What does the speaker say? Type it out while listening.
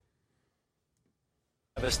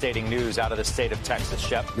Devastating news out of the state of Texas,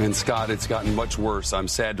 Shep. And Scott, it's gotten much worse. I'm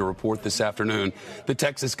sad to report this afternoon. The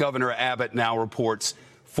Texas Governor Abbott now reports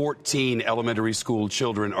 14 elementary school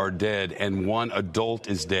children are dead and 1 adult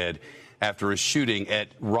is dead after a shooting at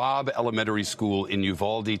Robb Elementary School in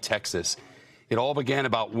Uvalde, Texas. It all began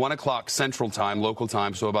about 1 o'clock Central Time, local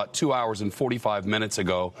time, so about 2 hours and 45 minutes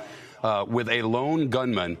ago, with a lone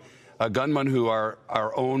gunman, a gunman who our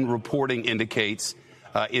own reporting indicates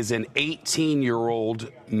is an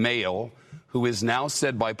 18-year-old male who is now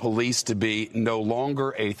said by police to be no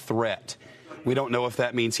longer a threat. We don't know if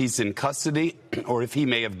that means he's in custody or if he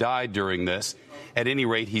may have died during this. At any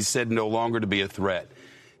rate, he's said no longer to be a threat.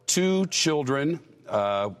 2 children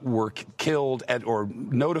were killed or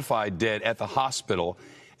notified dead at the hospital.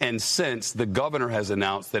 And since, the governor has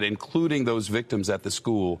announced that including those victims at the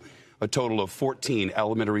school, a total of 14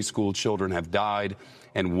 elementary school children have died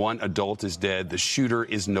and 1 adult is dead. The shooter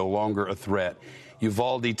is no longer a threat.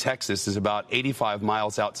 Uvalde, Texas is about 85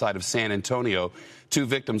 miles outside of San Antonio. 2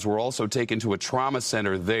 victims were also taken to a trauma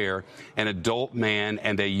center there, an adult man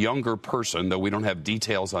and a younger person, though we don't have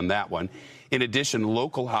details on that one. In addition,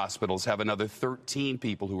 local hospitals have another 13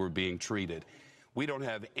 people who are being treated. We don't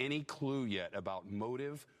have any clue yet about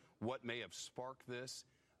motive, what may have sparked this,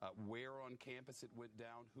 where on campus it went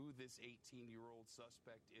down, who this 18-year-old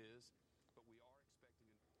suspect is. But we are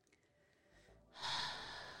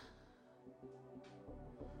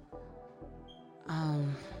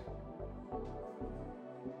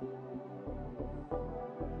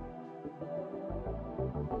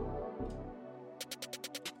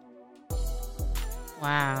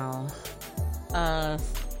Wow.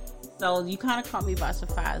 So you kind of caught me by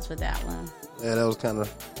surprise with that one. Yeah, that was kind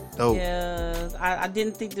of dope. Yeah, I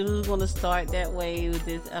didn't think that it was going to start that way with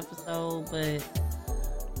this episode, but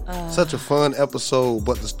such a fun episode,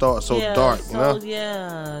 but the start so dark, you know?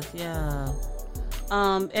 Yeah.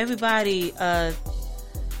 Everybody, hold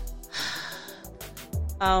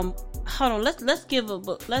on. Let's go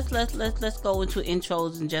into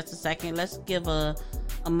intros in just a second. Let's give a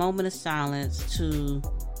moment of silence to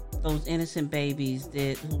those innocent babies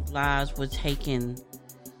whose lives were taken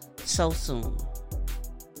so soon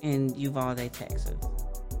in Uvalde, Texas.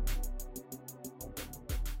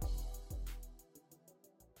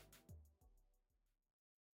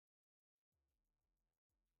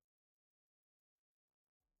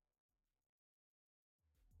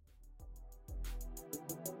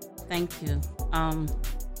 Thank you.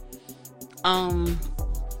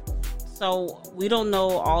 So we don't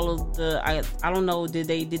know all of the. I don't know. Did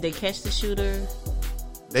they catch the shooter?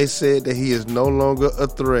 They said that he is no longer a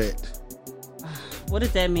threat. What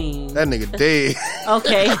does that mean? That nigga dead.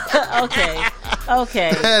 Okay. That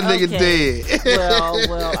nigga dead.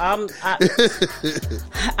 Well,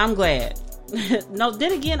 I'm glad. No,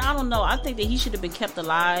 then again, I don't know. I think that he should have been kept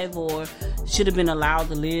alive, or should have been allowed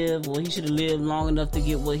to live, or he should have lived long enough to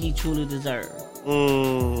get what he truly deserved.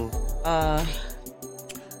 Well,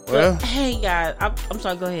 hey guys, I'm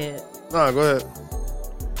sorry. Go ahead. No, go ahead.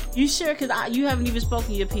 You sure? Because you haven't even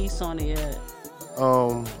spoken your piece on it yet.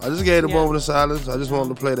 I just gave a moment of silence. I just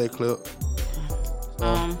wanted to play that clip.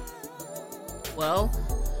 Well,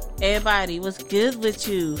 everybody, what's good with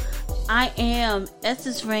you? I am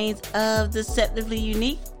Essence Reigns of Deceptively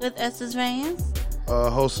Unique with Essence Reigns.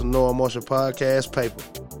 Host of No Emotion Podcast, Paper.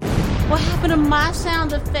 What happened to my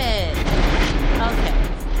sound effect? Okay.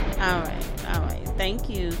 All right. Thank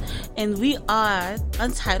you. And we are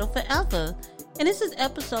Untitled Forever. And this is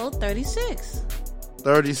episode 36.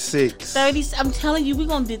 36. I'm telling you, we're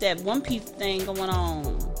going to do that One Piece thing going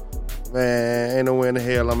on. Man, ain't no way in the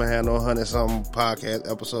hell I'm going to have no 100-something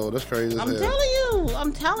podcast episode. That's crazy as hell.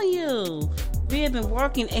 I'm telling you. We have been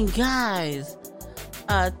working. And guys,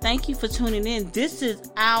 thank you for tuning in. This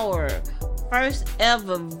is our first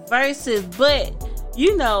ever Versuz. But,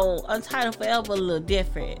 you know, Untitled Forever a little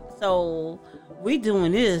different. So, we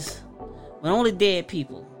doing this with only dead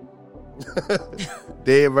people.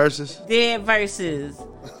 Dead Versuz? Dead Versuz.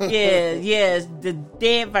 Yes, the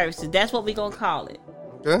Dead Versuz. That's what we gonna call it.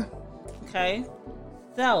 Okay.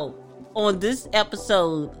 So, on this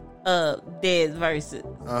episode of Dead Versuz.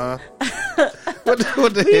 What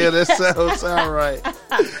the hell? That sound right.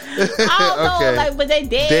 I don't know, like, but they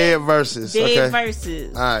dead. Dead Versuz. Dead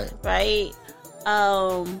Versuz. All right. Right.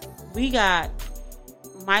 We got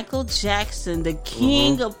Michael Jackson, the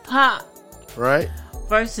king of pop. Right.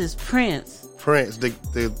 Versus Prince.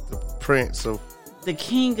 The Prince of... The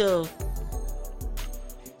king of...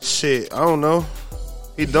 Shit, I don't know.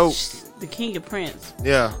 He dope. The king of Prince.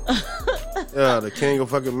 Yeah. Yeah, the king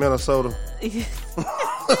of fucking Minnesota. I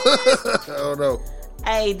don't know.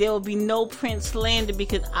 Hey, there will be no Prince slander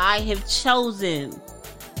because I have chosen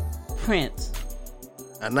Prince.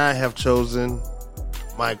 And I have chosen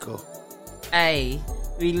Michael. Hey,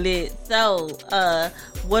 we lit. So,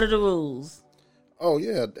 what are the rules? Oh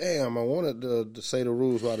yeah, damn! I wanted to say the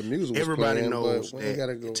rules while the music was Everybody playing. knows but that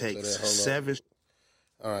gotta go it takes that. Hold on. 7.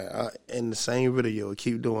 All right, in the same video,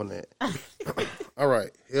 keep doing that. All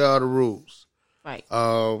right, here are the rules. Right.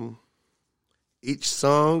 Each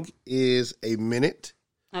song is a minute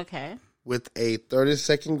Okay. with a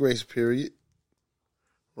 30-second grace period.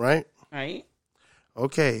 Right. Right.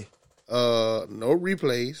 Okay. No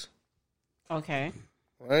replays. Okay.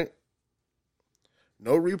 Right.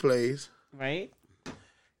 No replays. Right.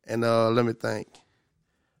 And let me think.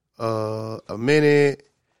 A minute.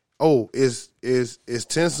 Oh, it's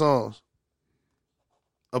 10 songs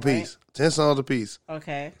a piece. Right. 10 songs a piece.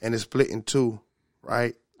 Okay. And it's split in two,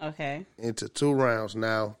 right? Okay. Into 2 rounds.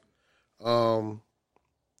 Now, I'm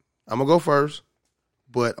gonna go first,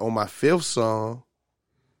 but on my 5th song,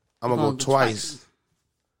 I'm gonna go twice.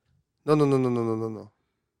 No.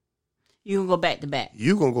 You can go back to back.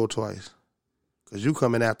 You gonna go twice, cause you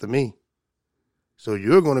coming after me. So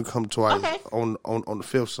you're gonna come twice on the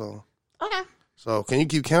 5th song. Okay. So can you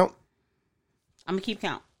keep count? I'm gonna keep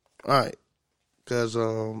count. All right, cause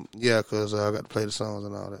I got to play the songs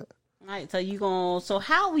and all that. All right. So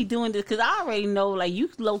how are we doing this? Cause I already know, like, you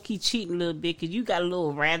low key cheating a little bit, cause you got a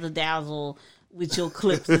little razzle dazzle with your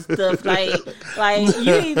clips and stuff. Like when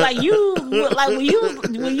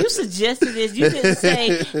you suggested this, you didn't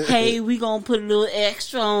say, "Hey, we gonna put a little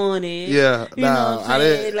extra on it." Yeah, you know what I'm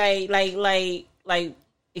saying? Like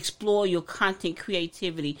explore your content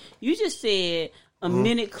creativity. You just said a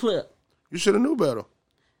minute clip. You should have knew better.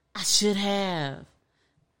 I should have.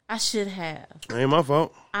 Ain't my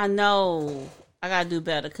fault. I know. I gotta do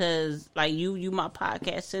better because, like, you my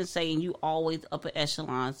podcast sensei, and you always upper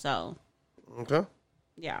echelon. So, okay,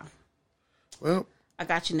 yeah. Well, I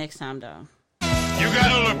got you next time, though. You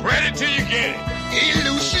gotta look ready till you get it.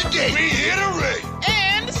 Elucidate, reiterate,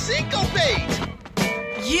 and syncopate.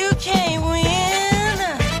 You can't win.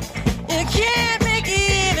 You can't make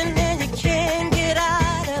it even, and you can't get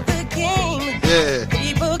out of the game. yeah.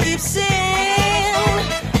 People keep saying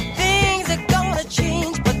things are gonna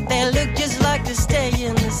change, but they look just like they're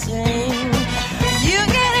staying the same. You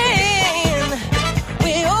get in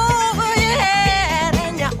way over your head,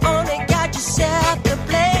 and you only got yourself to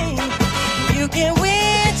blame. You can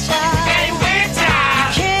win, child.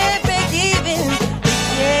 You can't break even. You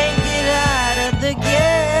can't get out of the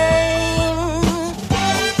game.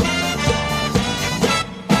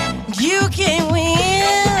 You can win.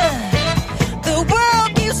 The world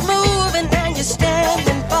keeps moving, and you're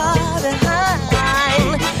standing far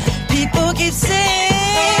behind. People keep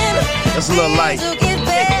saying That's a little light. things will get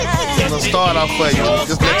better. I'm gonna start off for you.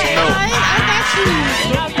 Just let you know. I got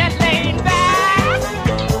you.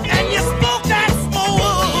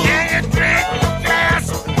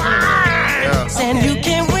 Yeah. And you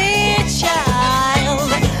can win, child.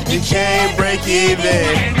 You can't break even.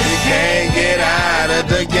 You can't get out of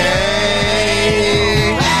the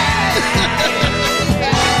game.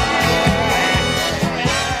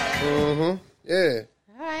 Yeah.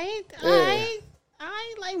 All right.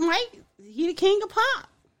 Like Mike, he the king of pop,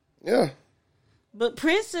 Yeah. but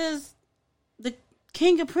Prince is the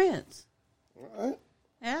king of Prince. All right.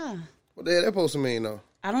 Yeah, What the hell that supposed to mean, though?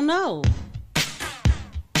 I don't know.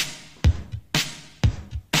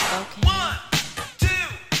 Okay. 1, 2,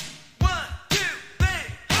 1, 2, 3,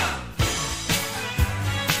 huh.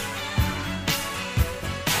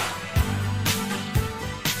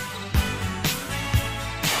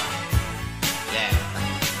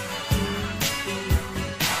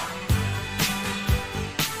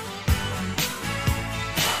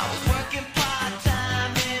 I was working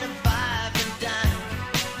part-time in a 5 and dime.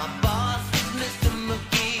 My boss was Mr.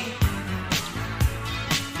 McGee.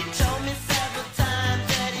 He told me several times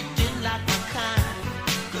that he didn't like my kind,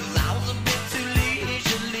 'cause I was a bit too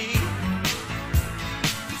leisurely.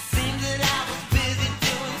 It seemed that I was busy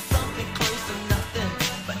doing something close to nothing,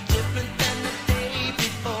 but different than the day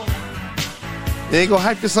before. You ain't gonna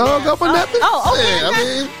hype the song up or nothing? Oh, okay. Yeah, I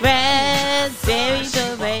mean, Raspberry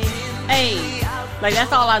beret. Hey, like,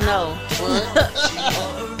 that's all I know.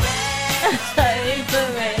 Raspberry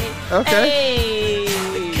beret. Okay.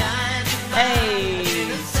 Hey.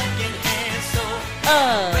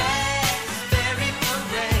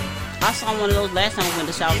 I saw one of those last time we went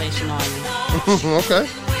to Salvation Army. okay.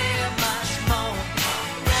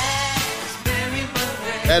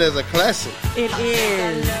 That is a classic. It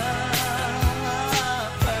is.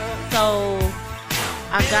 So,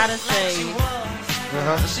 I gotta say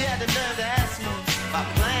Uh-huh. She had the nerve to ask me if I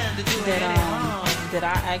planned to do that it. that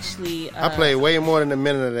I actually. I played way more than a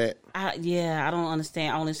minute of that. I don't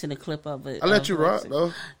understand. I only seen a clip of it. I let you rock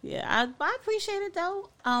though. Yeah, I appreciate it though.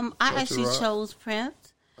 I actually chose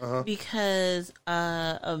Prince because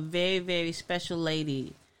a very, very special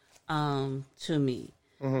lady to me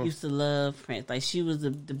used to love Prince. Like she was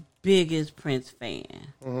the biggest Prince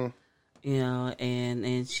fan. You know,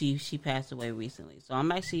 and she passed away recently. So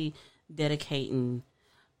I'm actually dedicating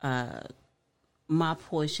my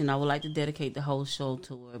portion. I would like to dedicate the whole show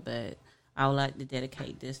to her, but I would like to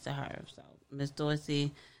dedicate this to her. So, Miss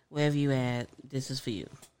Dorsey, wherever you at, this is for you.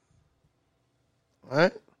 All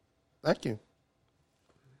right. Thank you.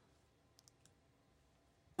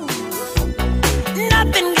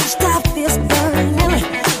 Nothing can stop this burning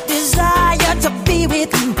desire to be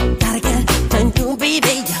with you. Gotta get to you,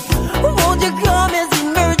 baby. Won't you come as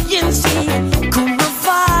emergency? Cool my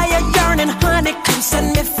fire, yearning, honey, come set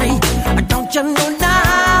me free. Don't you know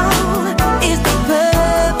now is the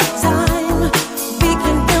perfect time? We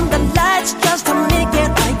can dim the lights just to make it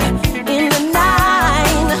right in the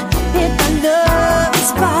night. Hit the love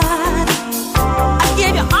spot. I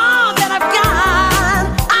give you all that I've got.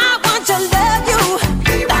 I want to love you.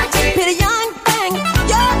 Pretty young thing,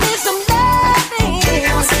 you need some loving.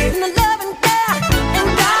 And the loving care, and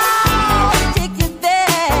I'll take you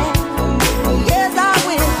there. Yes, I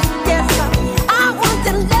will. Yes, I want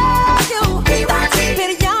to love you.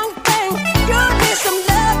 Pretty young thing, you need some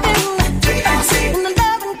loving. And the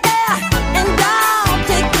loving care, and I'll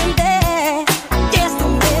take you there. Yes, I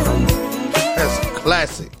will. That's a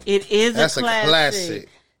classic. It is That's a a classic. classic.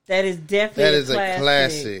 That is definitely That is a a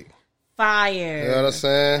classic. Fire. You know what I'm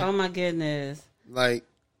saying? Oh my goodness. Like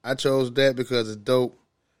I chose that because it's dope.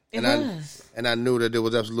 It And was. I knew that there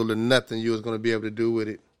was absolutely nothing you was going to be able to do with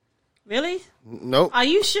it. Really? Nope. Are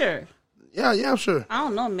you sure? Yeah, I'm sure. I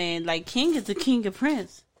don't know, man. Like, King is the king of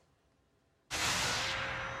Prince.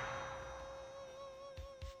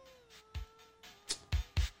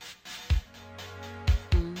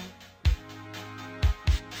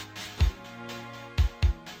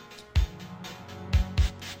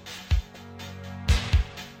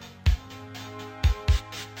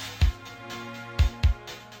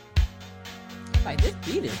 Like, this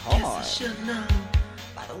beat is hard. Guess I should know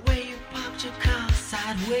by the way you popped your car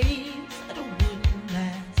sideways that it wouldn't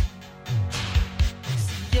last.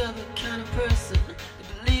 See, you're the kind of person that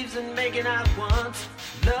believes in making out once,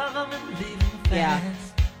 love them and leave them fast. Yeah.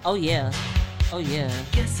 Oh, yeah. Oh, yeah.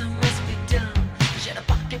 Guess I must be dumb. She had a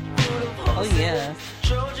pocket full of horses, yeah.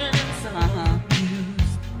 Trojan and some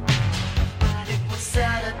news. But it was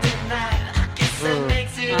Saturday night. I guess that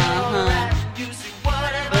makes it alright. You see, what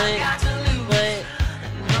have I got to lose?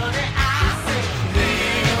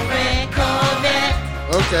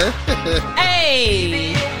 Okay.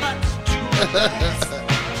 Hey!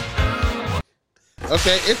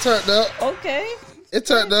 Okay, it turned up. Okay. It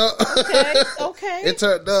turned up. Okay. It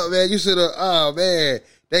turned up, man. You should have. Oh man,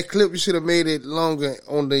 that clip you should have made it longer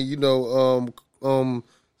on the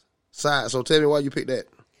side. So tell me why you picked that.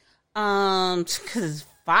 Cause it's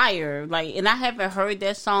fire. Like, and I haven't heard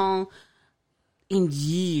that song in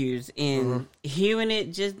years, and hearing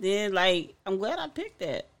it just then, like, I'm glad I picked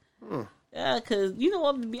that. Yeah, cause you know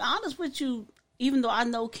what? To be honest with you, even though I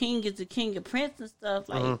know King is the king of Prince and stuff,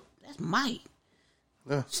 like that's Mike.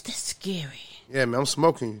 Yeah. That's scary. Yeah, man, I'm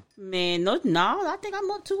smoking you. Man, no, I think I'm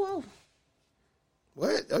up 2-0.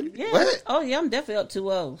 What? Are you, Yeah. What? Oh yeah, I'm definitely up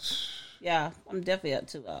 2-0. Yeah, I'm definitely up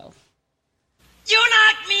 2-0. You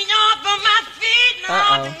knock me off of my feet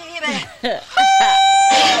now, baby.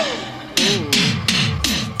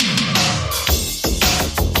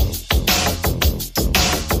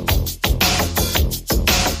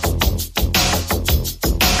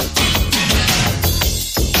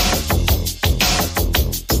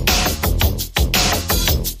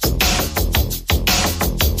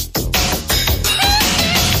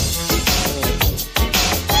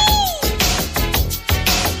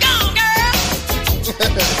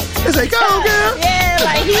 It's like, go, girl. Yeah,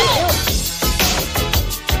 like he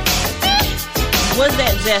was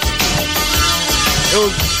that zesty. It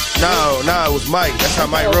was no, it was Mike. That's how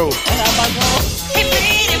Mike rolled. Hey,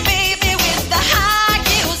 pretty baby with the high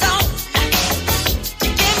heels on.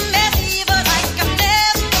 You give me fever like I've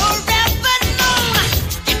never ever known.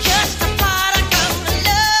 You're just a product of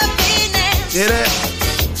loveliness. Hear that?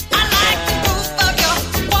 I like the move of your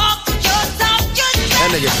walk, your talk, your dress.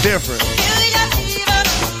 That nigga different. Feel your fever,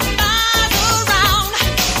 miles around.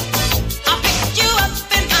 I'll pick you up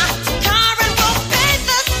in my car and we'll paint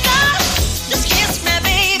the sun. Just kiss me,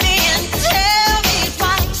 baby, and tell me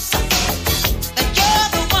twice that you're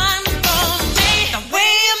the one for me. The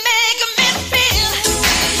way you make me feel,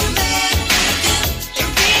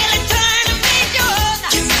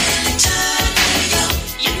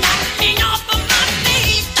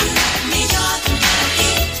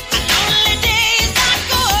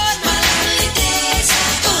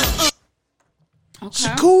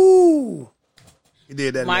 Ooh. He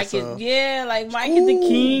did that Mike in that song. Like Mike is the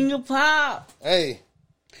king of pop. Hey.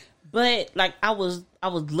 But like I was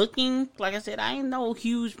looking, like I said, I ain't no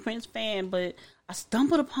huge Prince fan, but I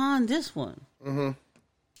stumbled upon this one. Mm-hmm.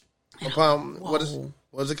 Upon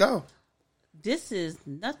what's it called? This is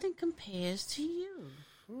Nothing Compares to You.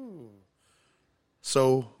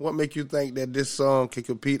 So, what make you think that this song can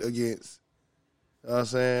compete against? You know what I'm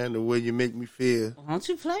saying? The Way You Make Me Feel. Why don't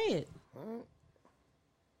you play it?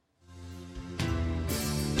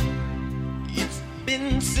 It's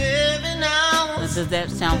been 7 hours. Does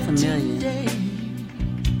that sound familiar?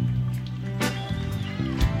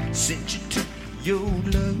 Since you took your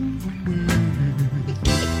love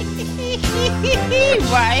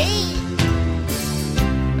Right?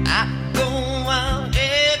 I go out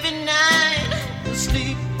every night,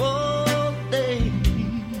 sleep all day.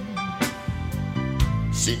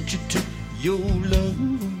 Since you took your love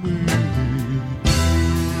away.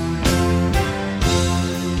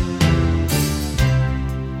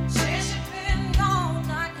 Since you've been gone,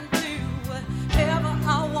 I can do whatever I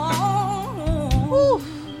want.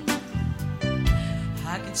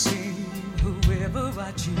 I can see whoever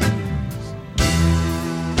I choose.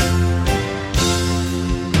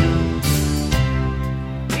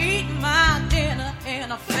 Eat my dinner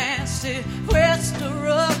in a fancy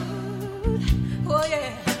restaurant. Oh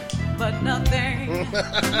yeah, but nothing.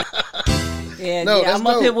 No, that's I'm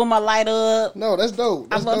up dope. here with my lighter up. No, that's dope.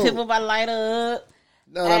 That's I'm up here dope. with my lighter up.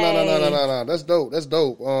 No. That's dope. That's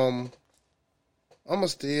dope. I'm going to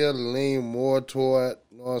still lean more toward,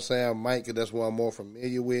 you know what I'm saying, Mike, because that's what I'm more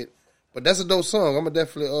familiar with. But that's a dope song. I'm going to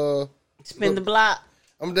definitely... Spin the block.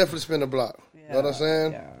 I'm going to definitely spin the block. You know what I'm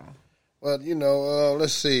saying? Yeah. But, you know,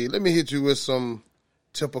 let's see. Let me hit you with some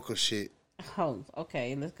typical shit. Oh,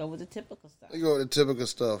 okay. Let's go with the typical stuff. Let's go with the typical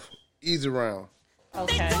stuff. Easy round.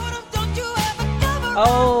 Okay. Don't you ever cover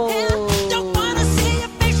Oh. him. Don't wanna see your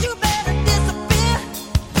face, you better disappear.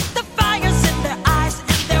 The fire's in their eyes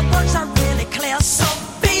and their words are really clear. So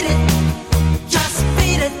beat it, just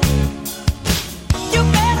beat it. You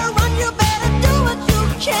better run, you better do what you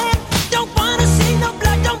can. Don't wanna see no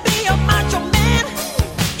blood, don't be a macho man.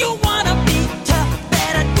 You wanna be tough,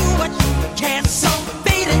 better do what you can. So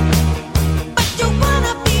beat it, but you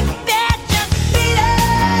wanna be bad, just beat it.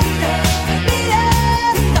 Beat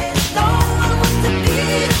it. No one wants to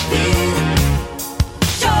beat it, beat it.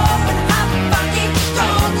 Showing how funky,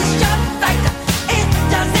 strong is your fighter. It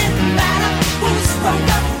doesn't matter who's wrong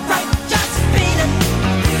or right. Just beat it.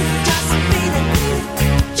 Just beat it.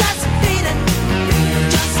 Just beat it.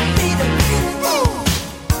 Just beat it. Ooh.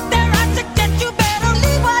 They're out to get you, better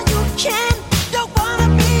leave while you can. Don't wanna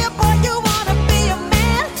be a boy, you wanna be a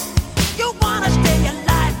man. You wanna stay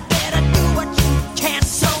alive, better do what you can.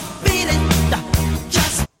 So beat it.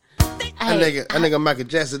 Just That nigga Michael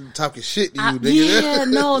Jackson talking shit to you, nigga. Yeah,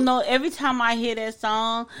 no. Every time I hear that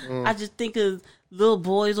song, I just think of little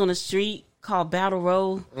boys on the street called Battle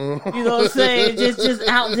Row. You know what I'm saying? Just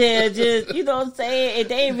out there, just, you know what I'm saying? And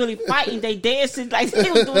they ain't really fighting, they dancing like they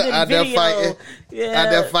was doing in the Out there video. fighting. Yeah. Out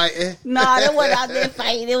there fighting. Nah, they wasn't out there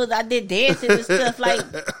fighting. They was out there dancing and stuff like,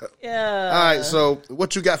 yeah. All right, so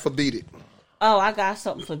what you got for Beat It? Oh, I got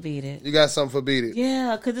something for Beat It. You got something for Beat It?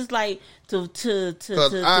 Yeah, because it's like to Because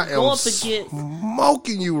go I am up against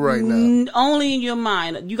smoking you right now. only in your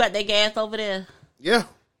mind. You got that gas over there. Yeah.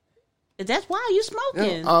 That's why you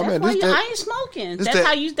smoking. Yeah. Oh, That's man, why this you, that- I ain't smoking. this That's that-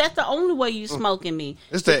 how you. That's the only way you smoking me.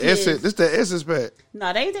 This that Because- essence. This that essence pack.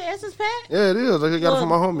 No, they ain't the Essence pack. Yeah, it is. I got it from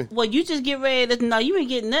my homie. Well, you just get ready to. No, you ain't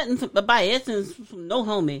getting nothing by Essence from no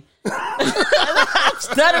homie. I'm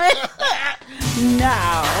stuttering.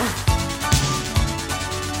 No.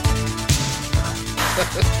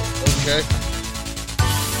 Okay.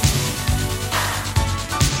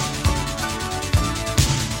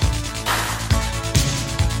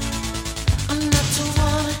 I'm not too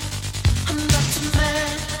woman, I'm not too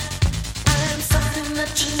man. I am something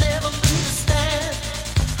that you never understand.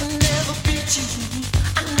 I never beat you,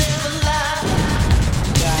 I never lie.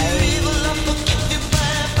 You evil, I'll forgive you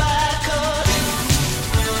bye, 'cause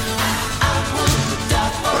I would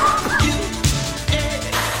die for you. Yeah,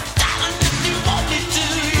 darling, if you want me to,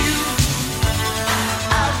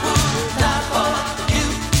 I would die for you.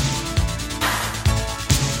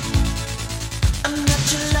 I'm not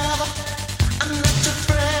your lover, I'm not your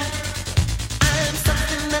friend. I am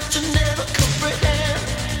something that you never comprehend.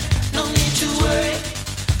 No need to worry,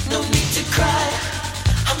 no need to cry.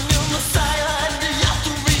 I'm your messiah and you're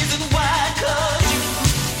the reason why. 'Cause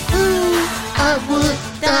I would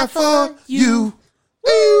die for you.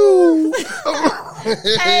 Ooh.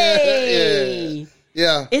 Hey.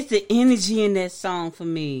 Yeah. It's the energy in that song for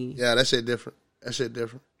me. Yeah, that shit different. That shit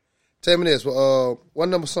different. Tell me this. What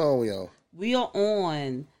number song we on? We are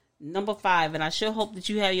on number 5, and I sure hope that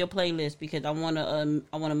you have your playlist because I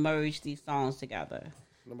wanna merge these songs together.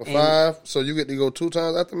 Number 5. So you get to go 2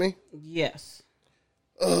 times after me? Yes.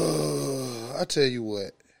 I tell you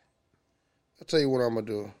what. I'm gonna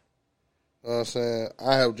do. You know what I'm saying?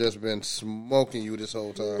 I have just been smoking you this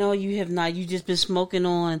whole time. No, you have not. You just been smoking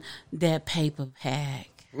on that paper pack.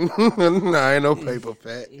 Nah, ain't no paper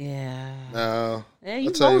pack. Yeah. No. Yeah,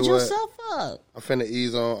 you tell load you what, yourself up. I'm finna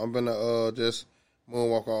ease on. I'm finna just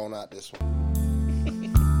moonwalk on out this one.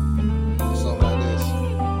 Something like this.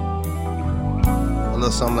 A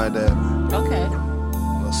little something like that. Okay. A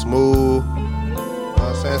little smooth. You know what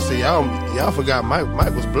I'm saying? See, y'all forgot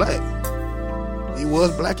Mike was black. He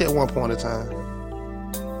was black at one point in time.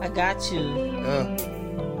 I got you. Yeah.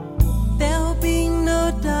 There'll be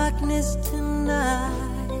no darkness tonight.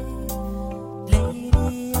 Lady,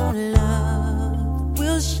 our love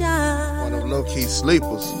will shine. One of them low-key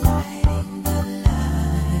sleepers.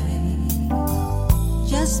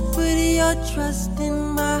 Just put your trust in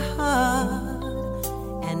my heart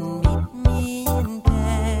and meet me in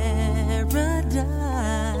paradise.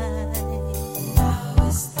 Now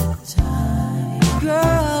is the time.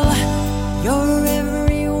 Girl, you're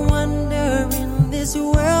every wonder in this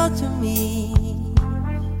world to me.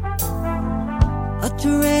 A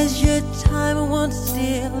treasured time won't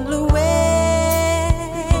steal away.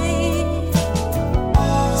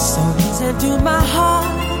 So listen to my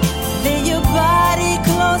heart. Lay your body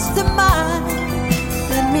close to mine.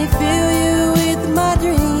 Let me fill you with my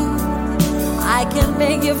dreams. I can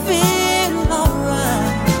make you feel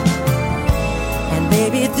alright. And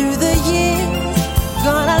baby, through the years,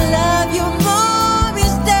 gonna love you more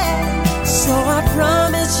each day. So I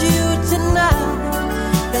promise you tonight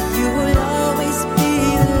that you will always be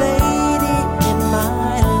the lady in my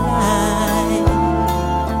life.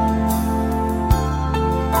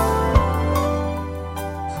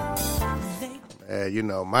 You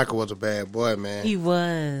know, Michael was a bad boy, man. He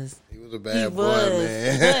was. He was a bad boy,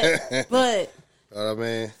 man. But You know what I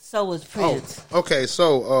mean? so was Prince. Okay,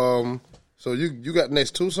 so you got the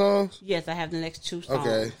next 2 songs? Yes, I have the next 2 songs.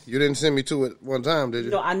 Okay, you didn't send me 2 at one time, did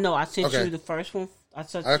you? No, I know. I sent Okay. you the first one. I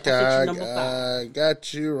sent Okay, you number 5. I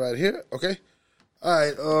got you right here. Okay, all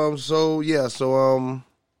right.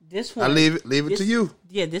 This I one. leave it to you.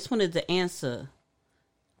 Yeah, this one is the answer.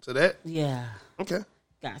 To that. Yeah, Okay.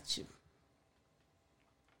 got you.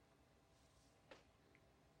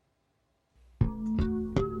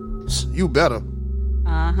 You better.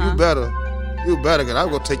 You better. You better, cause I'm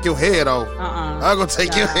gonna take your head off. I'm gonna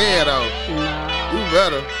take your head off. Nah. You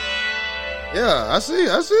better. Yeah, I see.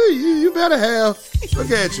 You better have.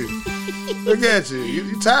 Look at you. Look at you.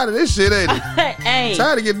 You tired of this shit, ain't you? Hey,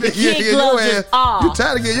 Tired of getting the your kid gloves ass. is off. You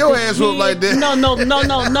tired of getting your ass whooped like that? No.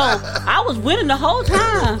 I was winning the whole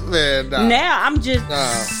time. Man, nah. Now I'm just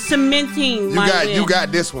cementing my win. You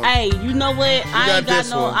got this one. Hey, you know what? I got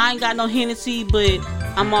ain't got no Hennessy, but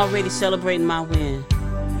I'm already celebrating my win.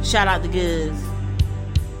 Shout out to Goods.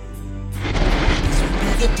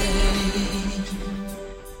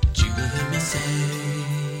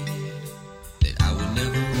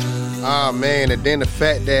 Ah man, and then the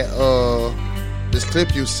fact that this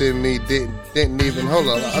clip you sent me didn't even hold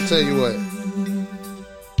up. I'll tell you what.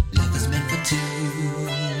 Love is meant for two.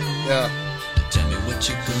 Yeah. Tell me what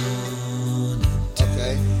you gonna do.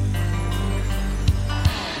 Okay.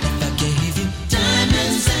 If I gave you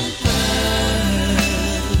diamonds and pearls,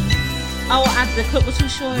 Oh, the clip was too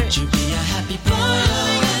short. would you be a happy boy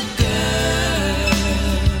or a girl?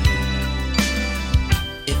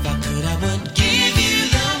 If I could, I would give you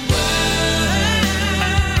the world.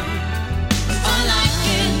 All I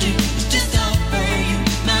can do is just offer you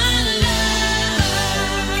my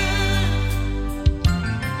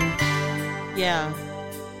love. Yeah.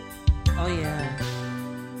 Oh yeah.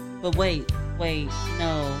 But wait,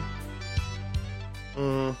 no.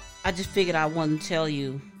 I just figured I wouldn't tell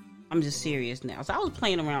you. I'm just serious now. So I was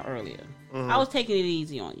playing around earlier. I was taking it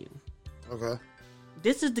easy on you. Okay.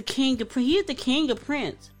 This is the king of Prince. He is the king of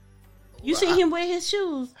Prince. You see him wear his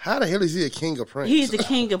shoes? How the hell is he a king of Prince? He is the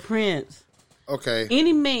king of Prince. Okay.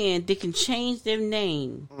 Any man that can change their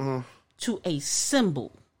name to a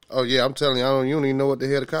symbol. Oh yeah, I'm telling you, you don't even know what the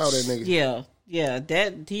hell to call that nigga. Yeah.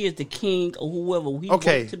 That he is the king of whoever he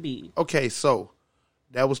Okay. wants to be. Okay, so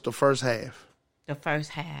that was the first half. The first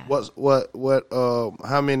half.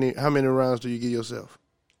 How many rounds do you give yourself?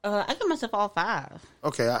 I give myself all 5.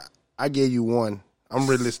 Okay, I gave you 1. I'm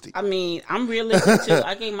realistic. I mean, I'm realistic too.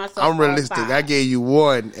 I gave myself. I'm realistic. all 5. I gave you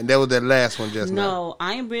 1, and that was that last one just now. No,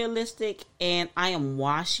 I am realistic, and I am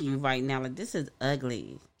washing you right now. Like, this is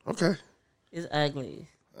ugly. Okay. It's ugly.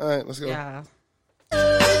 All right, let's go. Yeah.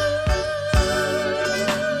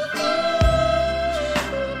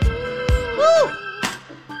 Woo!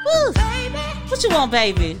 Woo! What you want,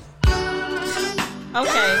 baby?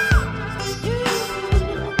 Okay.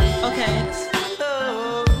 Okay.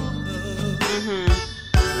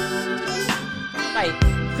 Like,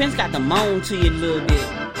 Prince got the moan to you a little bit.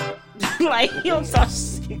 Like, he don't start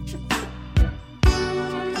singing.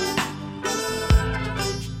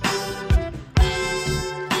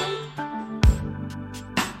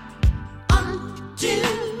 Until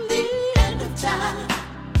the end of time,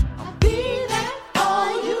 I'll be there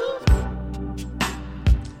for you.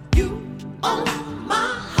 You own my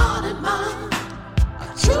heart and mind. I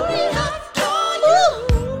truly adore you.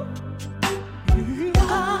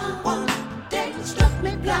 God one day struck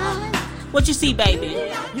me blind. What you see,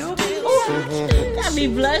 baby? You're Got me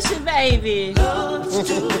blushing, baby. Love's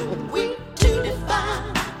too weak to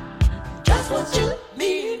define just what you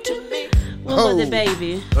mean to me. What was it,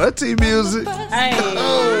 baby? Auntie music. Hey.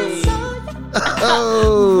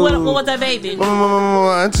 Oh. What was that, baby?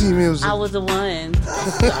 Auntie music. I was the one.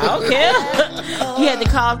 I don't care. He had to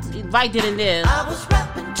call right then and there. I was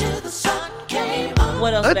rapping till the sun came up.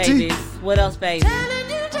 What else, Auntie. baby? What else, baby? Telling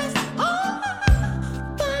you just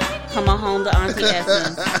Come on home to Auntie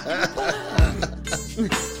Essence. you were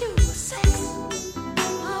sex. I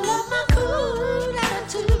love my cool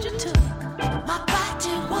attitude you took. My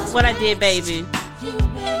body was What I did, baby? you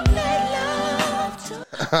made love to.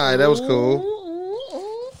 All right, that was cool. Ooh.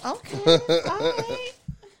 Okay. All right.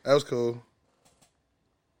 That was cool.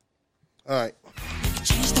 All right.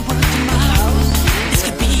 Change the world tomorrow. This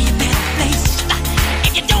could be a better place.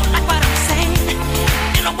 If you don't like what I'm saying,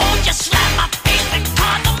 then I won't just slap my face because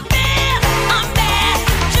I'm bad. I'm bad.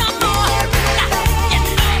 Jump on. You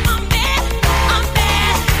know I'm bad. I'm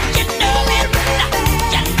bad. You know it.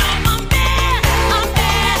 You know I'm bad. I'm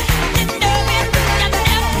bad. You know it. You know.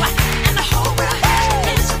 And the whole world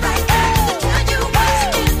is right there to tell you once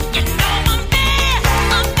again. You know I'm bad.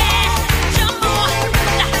 I'm bad. Jump on.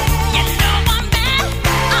 You know I'm bad.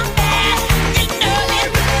 I'm bad. You know it.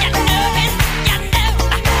 You know it. You know.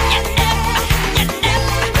 You know. You know.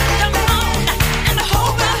 Come on. And the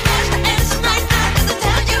whole world is right there to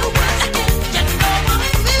tell you once again. You know I'm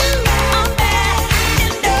bad. I'm bad. You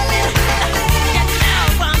know it. You know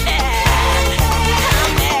I'm bad.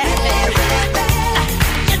 I'm bad, baby.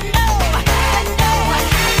 You know.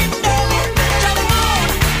 You know it. Come on.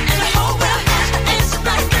 And the whole world is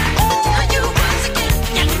right there to tell you once again.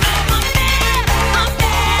 You know I'm bad. I'm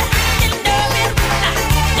bad. You know it.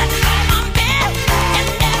 You know I'm bad. You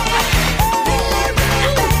know.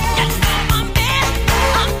 You know I'm bad.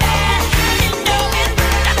 I'm bad. You know it.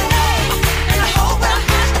 And the whole world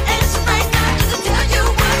is right now to tell you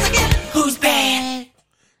once again. Who's bad?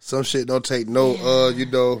 Some shit don't take no,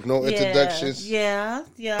 no introductions. Yeah.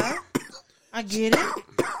 I get it.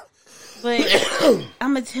 But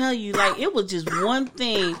I'm going to tell you, like, it was just one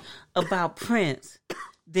thing about Prince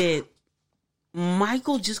that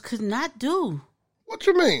Michael just could not do. What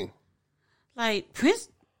you mean? Like, Prince,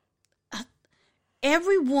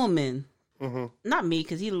 every woman, not me,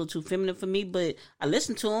 because he's a little too feminine for me, but I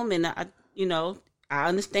listen to him and I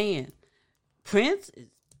understand. Prince is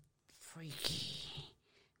freaky.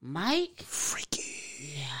 Mike, freaky.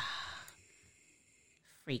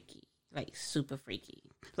 Like super freaky.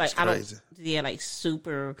 Like crazy. Like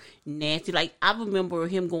super nasty. Like I remember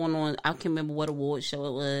him going on, I can't remember what award show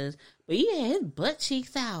it was, but he had his butt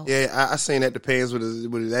cheeks out. Yeah, I seen that the pants with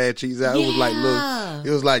his ass cheeks out. It was like, Yeah. look, it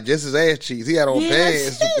was like just his ass cheeks. He had on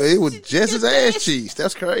Yes. pants. It was just his ass cheeks.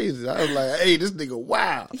 That's crazy. I was like, hey, this nigga,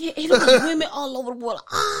 wow. Yeah, and it was women all over the world.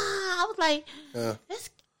 I was like, that's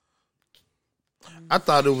I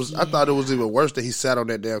thought it was even worse that he sat on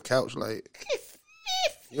that damn couch. Like,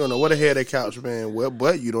 you don't know where the hell that couch been. Well,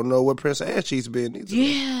 but you don't know where Prince ass cheeks been either.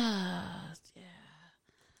 yeah.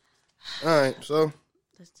 All right, so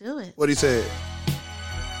Let's do it. what he said.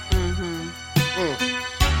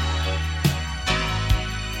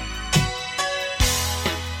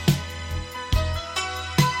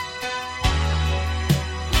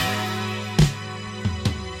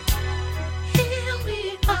 Here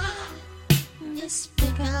we are, this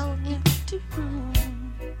big out empty room.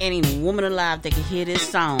 Ain't even a woman alive that can hear this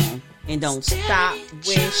song and don't stop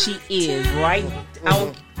where she is. Right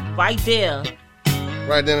out, right there.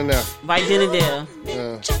 Right then and there. Right then and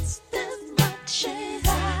there. Just as much as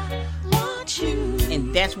I want you.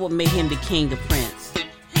 And that's what made him the king of Prince.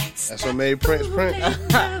 That's what made Prince Prince.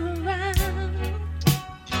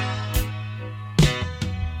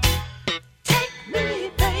 Take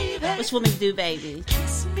me, baby. What's women do, baby?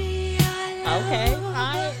 Kiss me, I love Okay,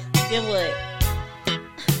 alright. Then what?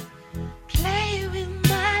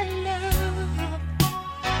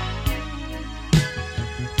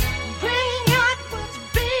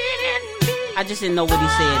 I just didn't know what he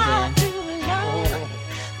said then.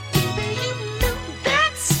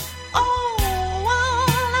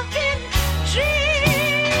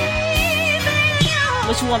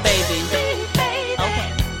 What you want, baby?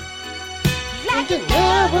 Okay. Like you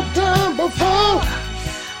never done before.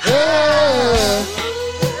 Yeah.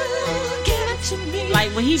 Like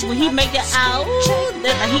when he make that out,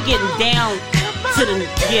 like he getting down to the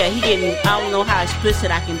he getting. I don't know how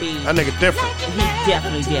explicit I can be. That nigga different. He's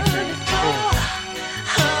definitely different.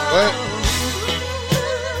 What?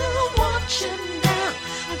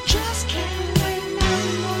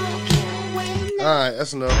 All right,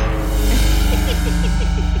 that's enough.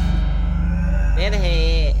 Better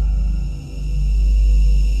head.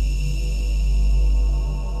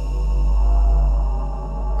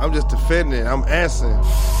 I'm just defending. I'm answering.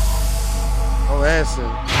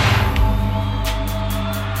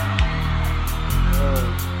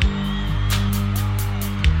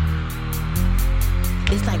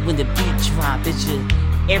 It's like when the beat drop, it's just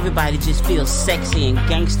everybody just feels sexy and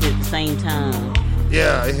gangster at the same time.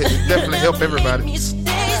 Yeah, it definitely help everybody. So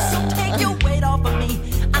take your weight off of me.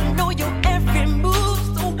 I know your every move,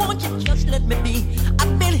 so won't you just let me be?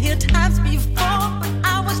 I've been here times before, but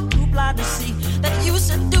I was too blind to see that you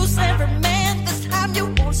seduce every man. This time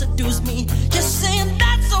you won't seduce me. Just saying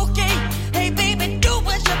that's okay. Hey baby, do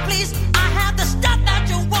what you please. I have the stuff that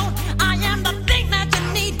you want. I am the thing that you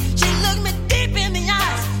need. She looked me deep in the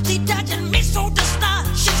eyes. She touching me so to start.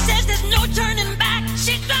 She says there's no turning back.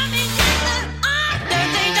 She got me yelling.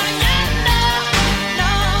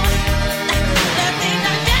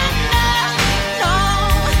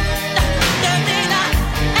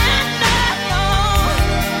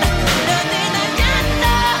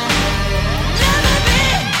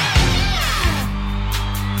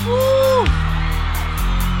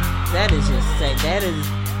 That is just say that is.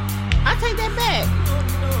 I take that back.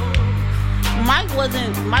 Mike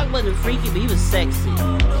wasn't freaky, but he was sexy.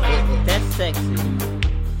 That's sexy.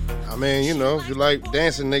 I mean, you know, if you like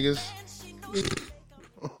dancing niggas.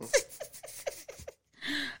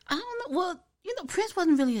 I don't know. Well, you know, Prince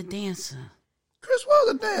wasn't really a dancer. Chris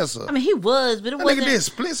was a dancer. I mean, he was, but it That wasn't. nigga did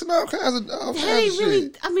splits and all kinds of That ain't shit.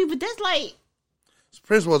 really. I mean, but that's like.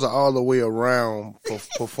 Prince was an all the way around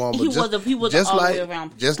performer. He was all the way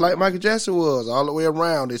around. Just like Michael Jackson was, all the way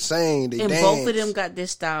around. They sang, they danced. And both of them got their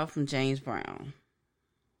style from James Brown.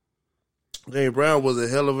 James Brown was a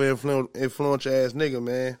hell of an influential ass nigga,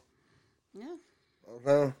 man. Yeah.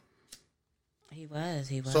 Okay. He was.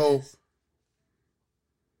 So,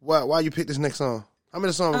 why you pick this next song? How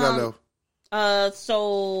many songs we got left?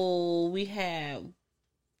 So we have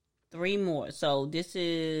 3 more. So this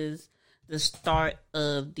is the start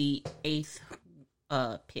of the 8th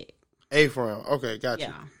pick. 8th round. Okay, got you.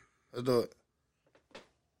 Yeah. Let's do it.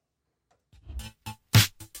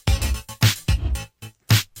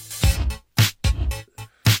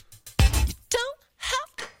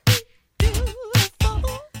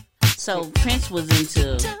 So Prince was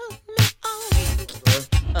into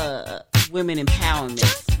women empowerment.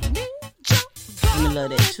 Women love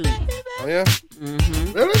that too. Oh yeah?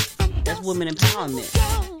 Mm-hmm. Really? That's women empowerment.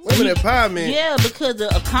 Women empowerment? Yeah, because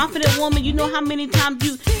a confident woman, you know how many times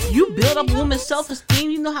you build up a woman's self-esteem.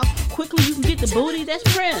 You know how quickly you can get the booty. That's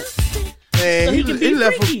Prince. Man, so he can be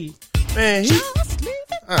left freaky. Man, he...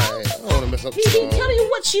 Alright, I don't want to mess up the He song. be telling you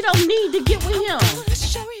what she don't need to get with him.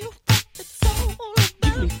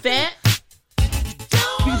 You can be fat.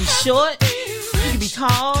 You can be short. You can be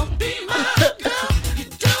tall. You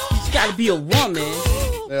just gotta be a woman.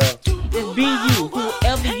 Yeah. Just be you.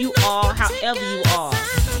 Whoever you are, however you are.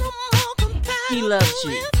 He loves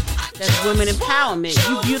you. That's women empowerment.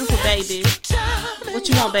 You beautiful, baby. What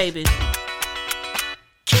you want, baby?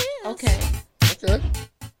 Okay. Okay.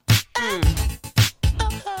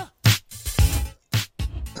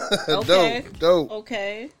 Okay. Dope.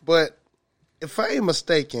 Okay. But if I ain't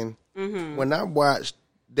mistaken, when I watched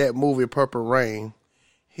that movie Purple Rain,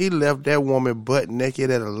 he left that woman butt naked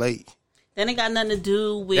at a lake. That ain't got nothing to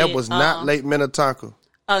do with... That was not Lake Minnetonka.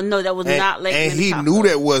 No, that was not Lake And Minnetonka. he knew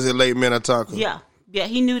that wasn't Lake Minnetonka. Yeah,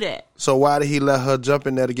 he knew that. So why did he let her jump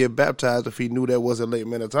in there to get baptized if he knew that wasn't Lake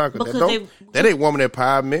Minnetonka? Because that ain't woman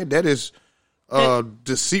empowerment. That is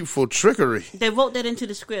deceitful trickery. They wrote that into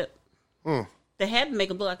the script. They had to make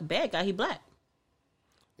him look like a bad guy. He black.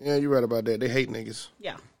 Yeah, you're right about that. They hate niggas.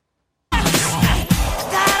 Yeah.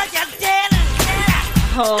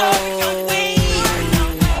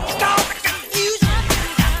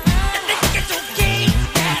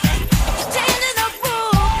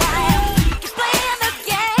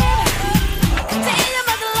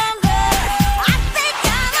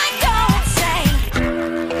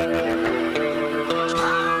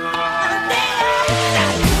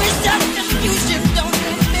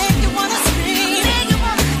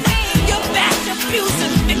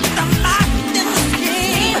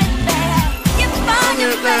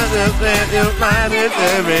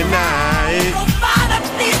 every night. Oh, Father,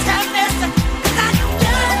 please have mercy, 'cause I just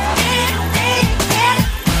can't take it.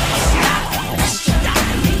 Stop, rest your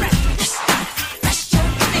feet. Stop, rest your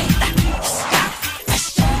feet. Stop,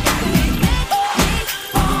 rest your feet. Stop, rest your feet.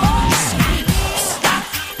 Stop,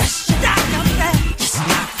 rest your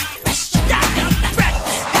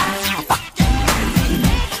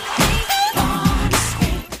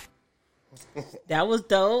That was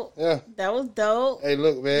dope. Yeah. That was dope. Hey,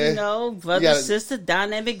 look, man. You know, brother, gotta- sister,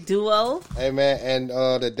 dynamic duo. Hey, man, and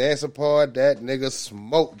the dancing part, that nigga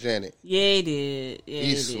smoked Janet. Yeah, he did. Yeah,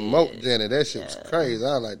 He did. smoked Janet. That shit was crazy.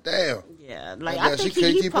 I was like, damn. Yeah, like Yeah, I she think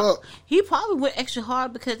couldn't keep up. he probably went extra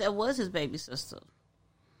hard because that was his baby sister.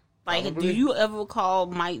 Like, Probably. do you ever recall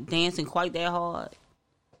Mike dancing quite that hard?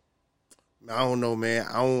 I don't know, man.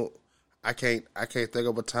 I can't think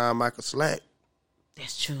of a time Michael slack.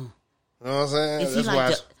 That's true. You know what I'm saying? Is he That's like why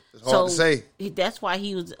the- it's hard to say. That's why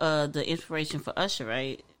he was the inspiration for Usher,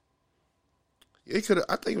 right? It could.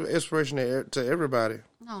 I think it was inspiration to everybody.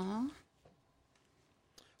 Aw.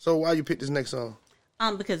 So why you pick this next song?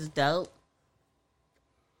 Because it's dope.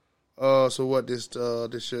 So what? This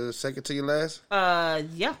your second to your last?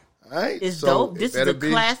 Yeah, All right. it's so dope. it This is better a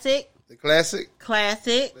be classic. The classic.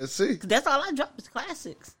 Classic. Let's see. That's all I drop is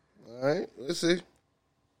classics. All right. Let's see.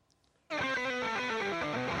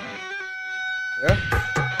 Yeah.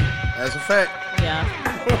 That's a fact. Yeah.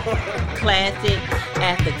 Classic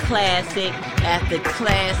after classic after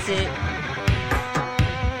classic.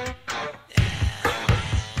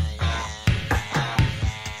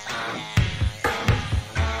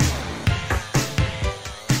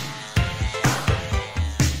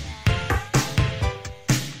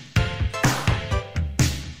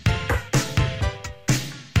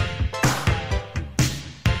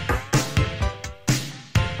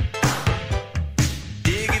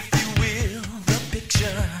 Dig, if you will, the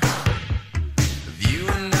picture of you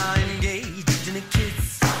and I engaged in a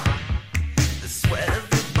kiss. The sweat of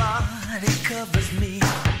your body covers me.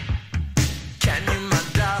 Can you, my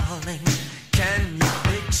darling, can you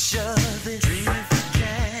picture this? Dream if you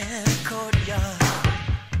can, a courtyard,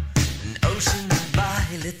 an ocean of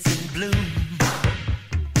violets in bloom.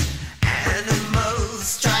 Animals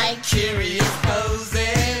strike curious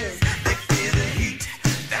poses. They feel the heat,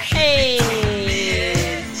 the Hey.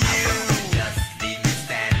 just leave me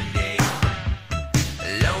standing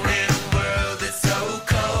alone in a world that's so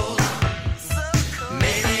cold.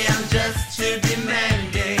 Maybe I'm just too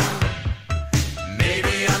demanding.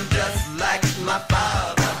 Maybe I'm just like my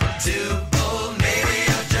father, too bold. Maybe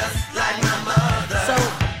I'm just like my mother. So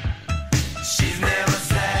She's never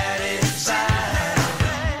satisfied.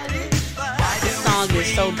 Why do this song is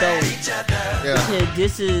so dope. each other? Yeah. Because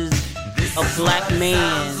this is a black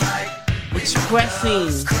man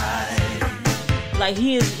expressing, like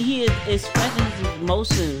he is expressing his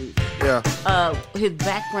emotions, Yeah. his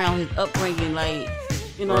background, his upbringing, like,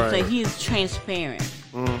 you know what I'm Right. saying? He is transparent.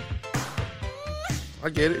 I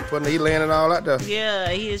get it. He laying it all out there. Yeah,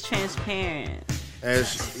 he is transparent.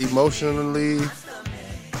 As emotionally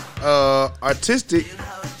artistic, you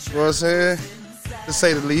know what I'm saying? To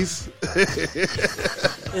say the least.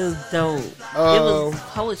 It was dope. It was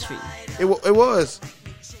poetry. It was.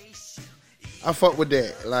 I fuck with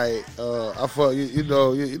that. Like, I fuck you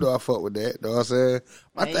know I fuck with that. You know what I'm saying?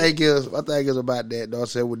 My Right. thing is about that. You know what I'm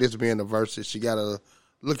saying? With this being the verses, you gotta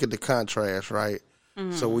look at the contrast, right?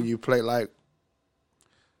 So when you play like,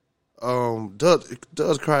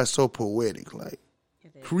 does cry so poetic, like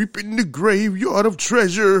creep in the graveyard of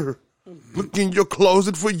treasure. Look in your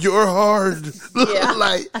closet for your heart. Yeah.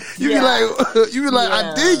 Like you Yeah. be like, I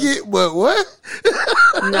Yeah. dig it, but what?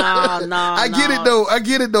 No, I get it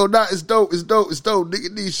though. Nah, it's dope.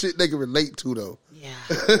 Nigga, these shit they can relate to though. Yeah.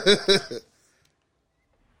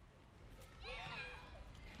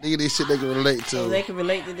 Nigga, these shit they can relate So to. they can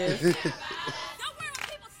relate to this.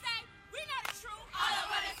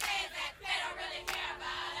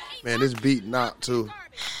 Man, this beat knocked too.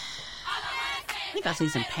 I think I see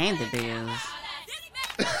some panda bears.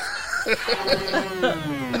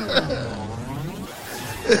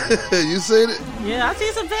 You seen it? Yeah, I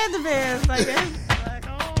see some panda bears. Like that. Like,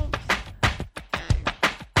 oh.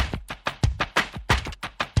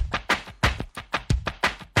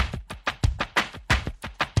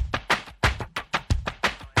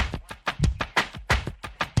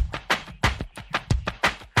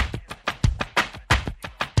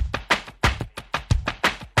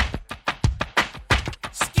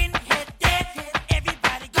 Skinhead, deadhead,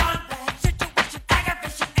 everybody gone bad. Situation,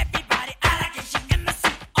 aggravation, everybody allegation in the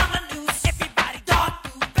suit on the news. Everybody dog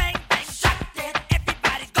food, bang bang, shot dead.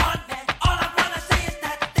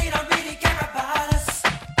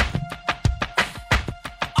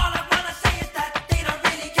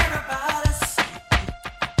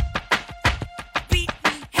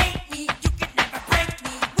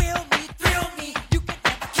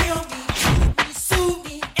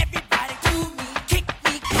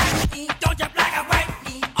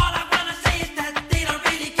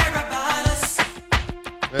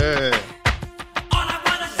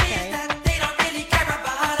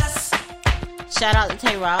 Shout out to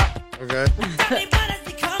Tay Rock. Okay.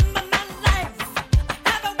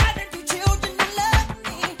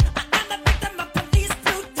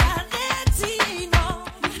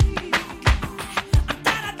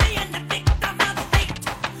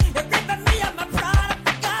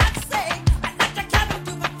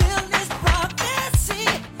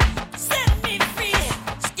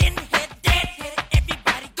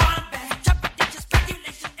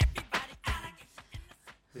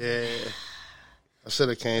 Yeah. I should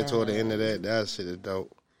have came toward the end of that. That shit is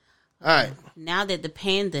dope. All right. Now that the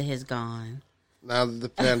panda has gone. Now that the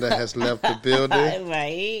panda has left the building,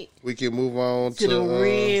 right, we can move on to the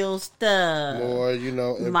real stuff. More,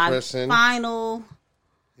 impressing.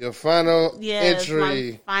 Your final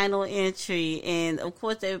entry. My final entry. And, of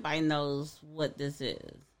course, everybody knows what this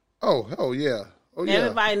is. Oh, yeah. Oh, yeah.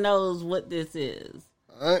 Everybody knows what this is.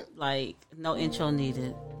 All right. Like, no intro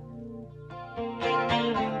needed.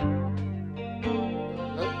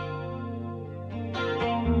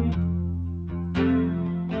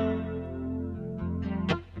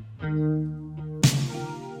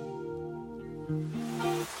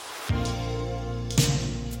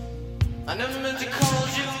 I never meant to call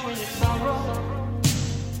you in your sorrow.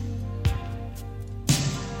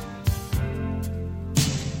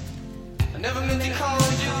 I never meant to call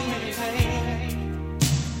you in your pain.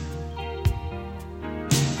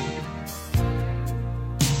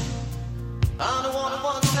 I don't want to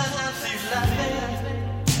one time see you laughing.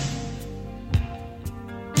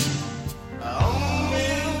 I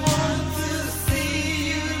only want to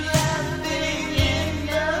see you laughing in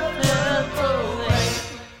the purple rain.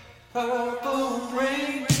 Purple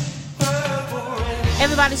rain, purple rain.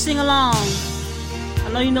 Everybody sing along. I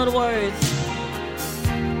know you know the words.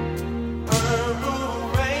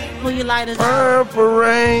 Purple rain, Pull your lighters out. Purple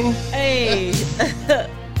rain. Hey.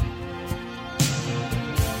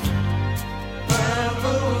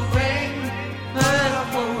 purple rain,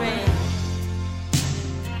 Purple rain.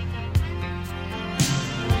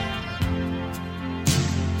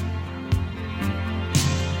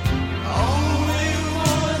 only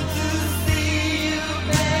want to see you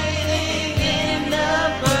bathing in the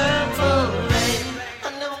purple rain. I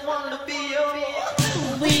never want to be your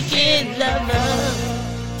Weekend lover.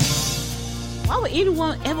 Why would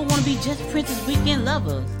anyone ever want to be just Prince's weekend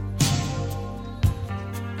lovers?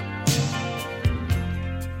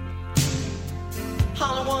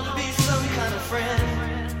 I don't want to be some kind of friend.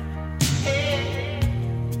 Hey.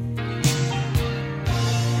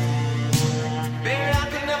 Baby, I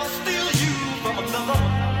can never steal you from another.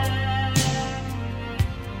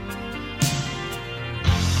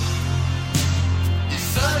 It's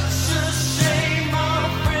such a shame our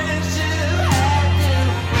friendship had to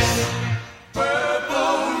end.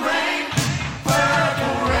 Purple rain,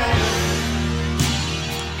 purple rain.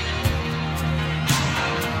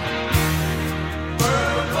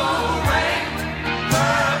 Purple rain,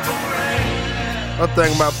 purple rain. One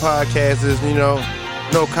thing about podcasts is,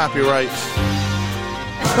 no copyrights.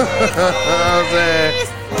 You know what I'm saying?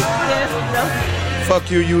 Fuck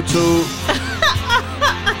you, YouTube.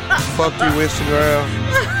 Fuck you, Instagram.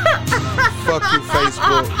 Fuck you,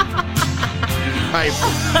 Facebook. Hype.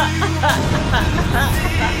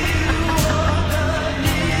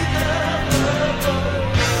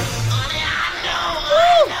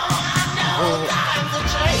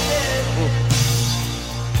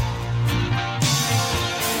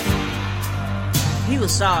 He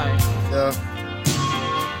was sorry. Yeah.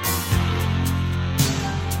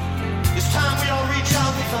 It's time we all reach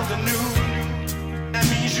out for something new. That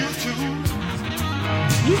means you too.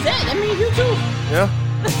 You said that means you too. Yeah.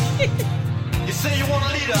 You say you want a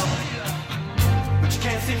leader, but you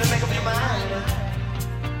can't seem to make up your mind.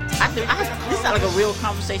 This sounds like a real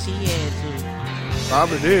conversation he had too.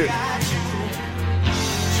 Probably did.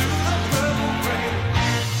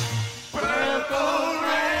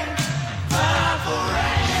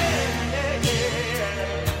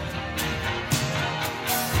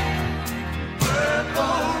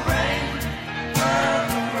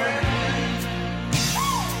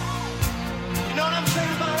 You know what I'm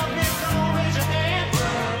saying about me? Come on, raise your hand.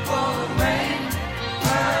 Purple rain,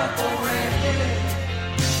 purple rain.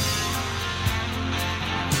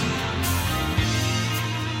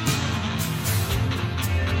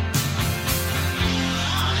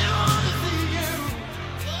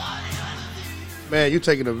 Man, you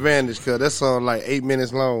taking advantage because that song like 8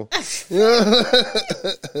 minutes long. You know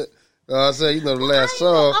what I'm saying? The last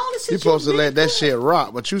song, you supposed to let that shit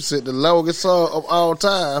rock, but you said the longest song of all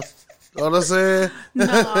time. You know what I'm saying?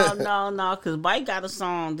 No, because Mike got a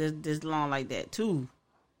song this long like that too.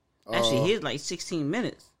 Actually, his like 16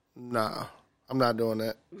 minutes. Nah, I'm not doing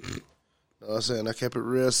that. You know what I'm saying? I kept it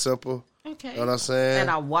real simple. Okay. You know what I'm saying? And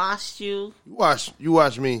I washed you. You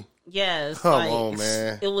watch me. Yes. Come on,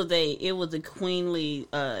 man. It was a queenly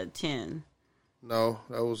 10. No,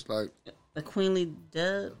 that was like A queenly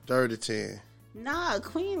dub. dirty 10. Nah,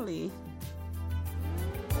 queenly.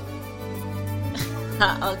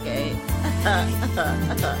 Okay.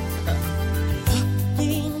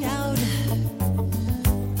 Looking out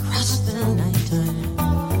across the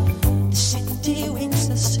nighttime, the city winks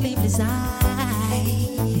a sleepless eye.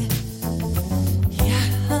 Hear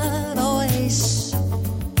her voice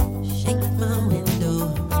shake my window,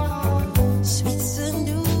 sweet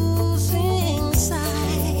seducing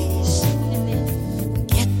sighs.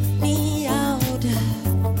 Get me out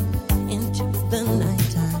into the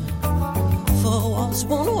nighttime, for walls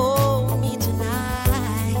won't hold me tonight.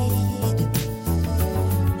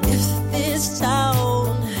 If this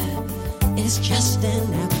town is just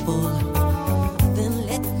an apple, then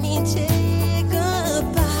let me take a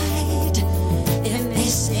bite. If they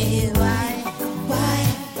say why,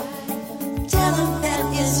 tell them that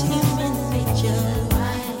is human nature.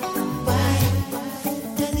 Why,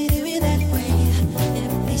 does he do it that way?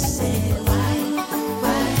 If they say why,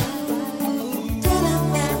 tell them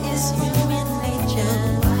that is human nature.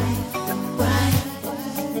 Why,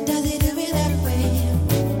 does he do it that way?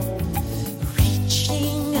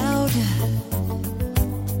 Reaching out,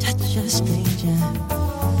 touch a stranger.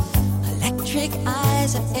 Electric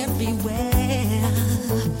eyes are everywhere.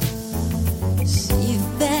 See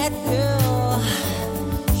that girl,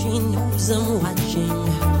 she knows I'm watching.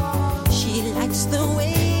 She likes the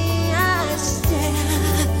way I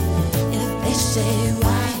stare. If they say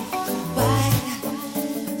why,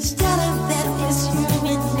 tell them that is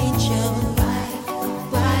human nature.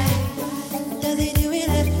 Why, does he do it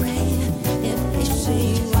that way? If they say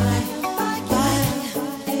why,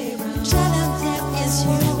 tell them that is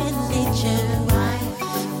human nature.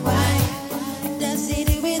 Why, does he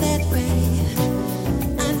do it that way?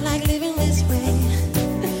 I like living this way.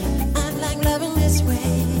 I like loving this way.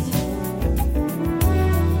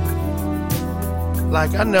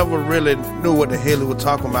 Like, I never really knew what the hell he was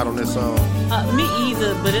talking about on this song. Me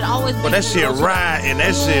either, but it always. But that shit ride and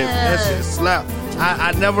that shit slap.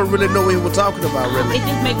 I never really knew what he was talking about, It really.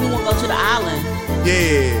 just make me want to go to the island.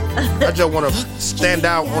 Yeah. I just want to stand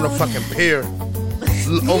out on a fucking pier,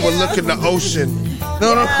 overlooking the ocean.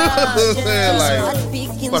 No, I'm saying?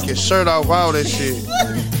 Like, fucking shirt off, all that shit.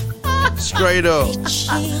 Straight up.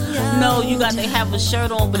 No, you got to have a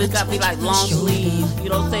shirt on, but it's got to be like long sleeves. You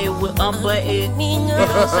know what I'm saying? With unbuttoned. You know what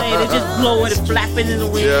I'm saying? It's just blowing and flapping in the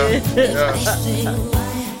wind. Yeah.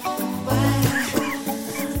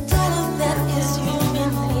 Tell them that is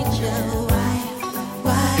human nature.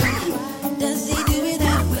 Why does he do it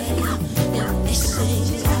that way? If they say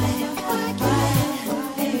why,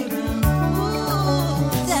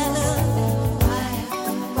 tell them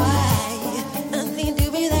why does he do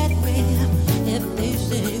it that way? If they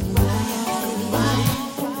say why,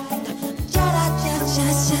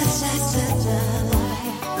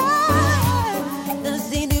 does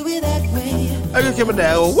he do it that way? I just came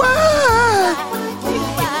down. Why?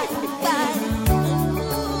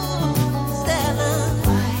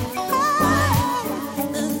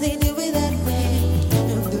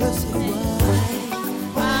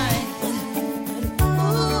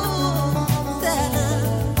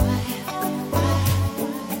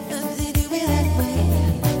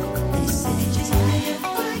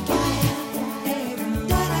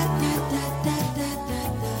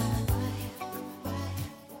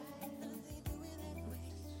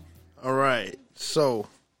 All right. So,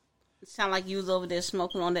 Sound like you was over there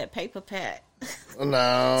smoking on that paper pack.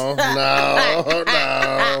 no.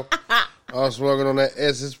 I was smoking on that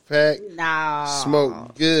Essence pack. No.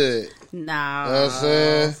 Smoke good. No. You know what I'm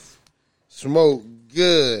saying? Smoke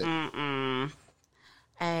good.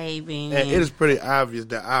 Hey, man. And it is pretty obvious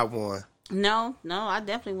that I won. No, I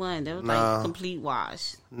definitely won. That was Nah. like complete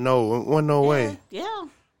wash. No, it wasn't no way. Yeah.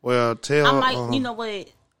 Well, tell I might, you know what?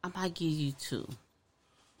 I might give you 2.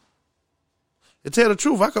 to tell the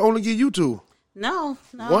truth, I can only give you 2. No.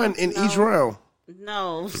 One in each round.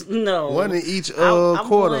 No. One in each I'm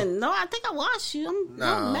quarter. going, no, I think I watched you.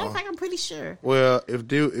 Matter of fact, I'm pretty sure. Well,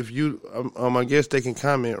 if you, I guess they can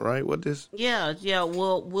comment, right? What this? Yeah.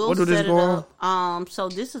 We'll What do set this it go up. So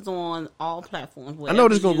this is on all platforms. I know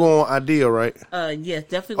this gonna go on Idea, right? Yes,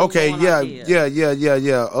 definitely. Okay, Go on Idea.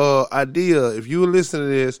 yeah. Idea. If you listen to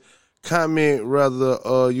this, comment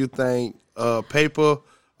whether you think Paper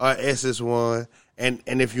or SS1. And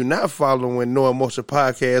if you're not following No Emotion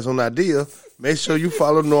Podcast on Idea, make sure you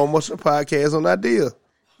follow No Emotion Podcast on Idea.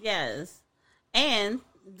 Yes. And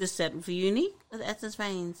the 7 for Unique with Essence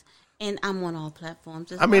Reigns, and I'm on all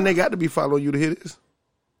platforms. I mean, they got to be following you to hear this.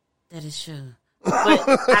 That is true. But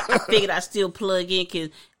I figured I'd still plug in because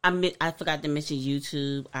I forgot to mention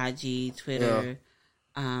YouTube, IG, Twitter,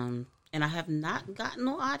 and I have not gotten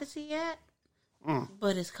no Odyssey yet,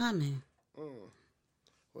 but it's coming.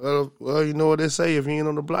 Well, you know what they say. If you ain't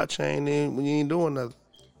on the blockchain, then you ain't doing nothing.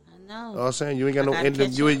 I know. You know what I'm saying? You ain't got no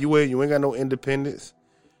you ain't got no independence.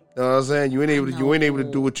 You know what I'm saying? You ain't able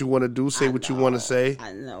to do what you want to do, say what you want to say.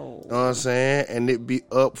 I know. You know what I'm saying? And it be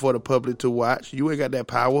up for the public to watch. You ain't got that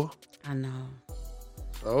power. I know.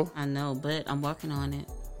 So I know, but I'm working on it.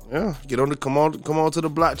 Yeah, come on to the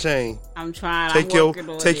blockchain. I'm trying.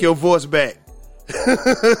 Take your voice back.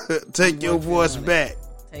 Take your voice back.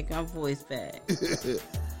 Take our voice back.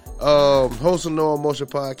 Host of No Emotion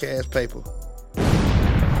Podcast Paper.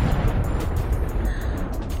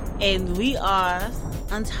 And we are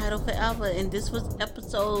Untitled Forever, and this was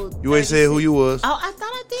episode. You ain't said who you was. Oh, I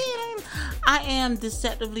thought I did. I am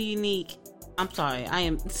deceptively unique. I'm sorry. I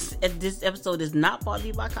am. This episode is not brought to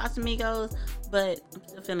you by Casamigos, but I'm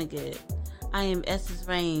still feeling good. I am Essence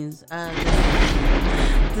Reigns,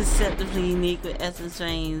 deceptively unique with Essence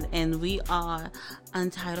Reigns, and we are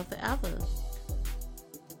Untitled Forever.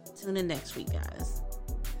 Tune in next week, guys.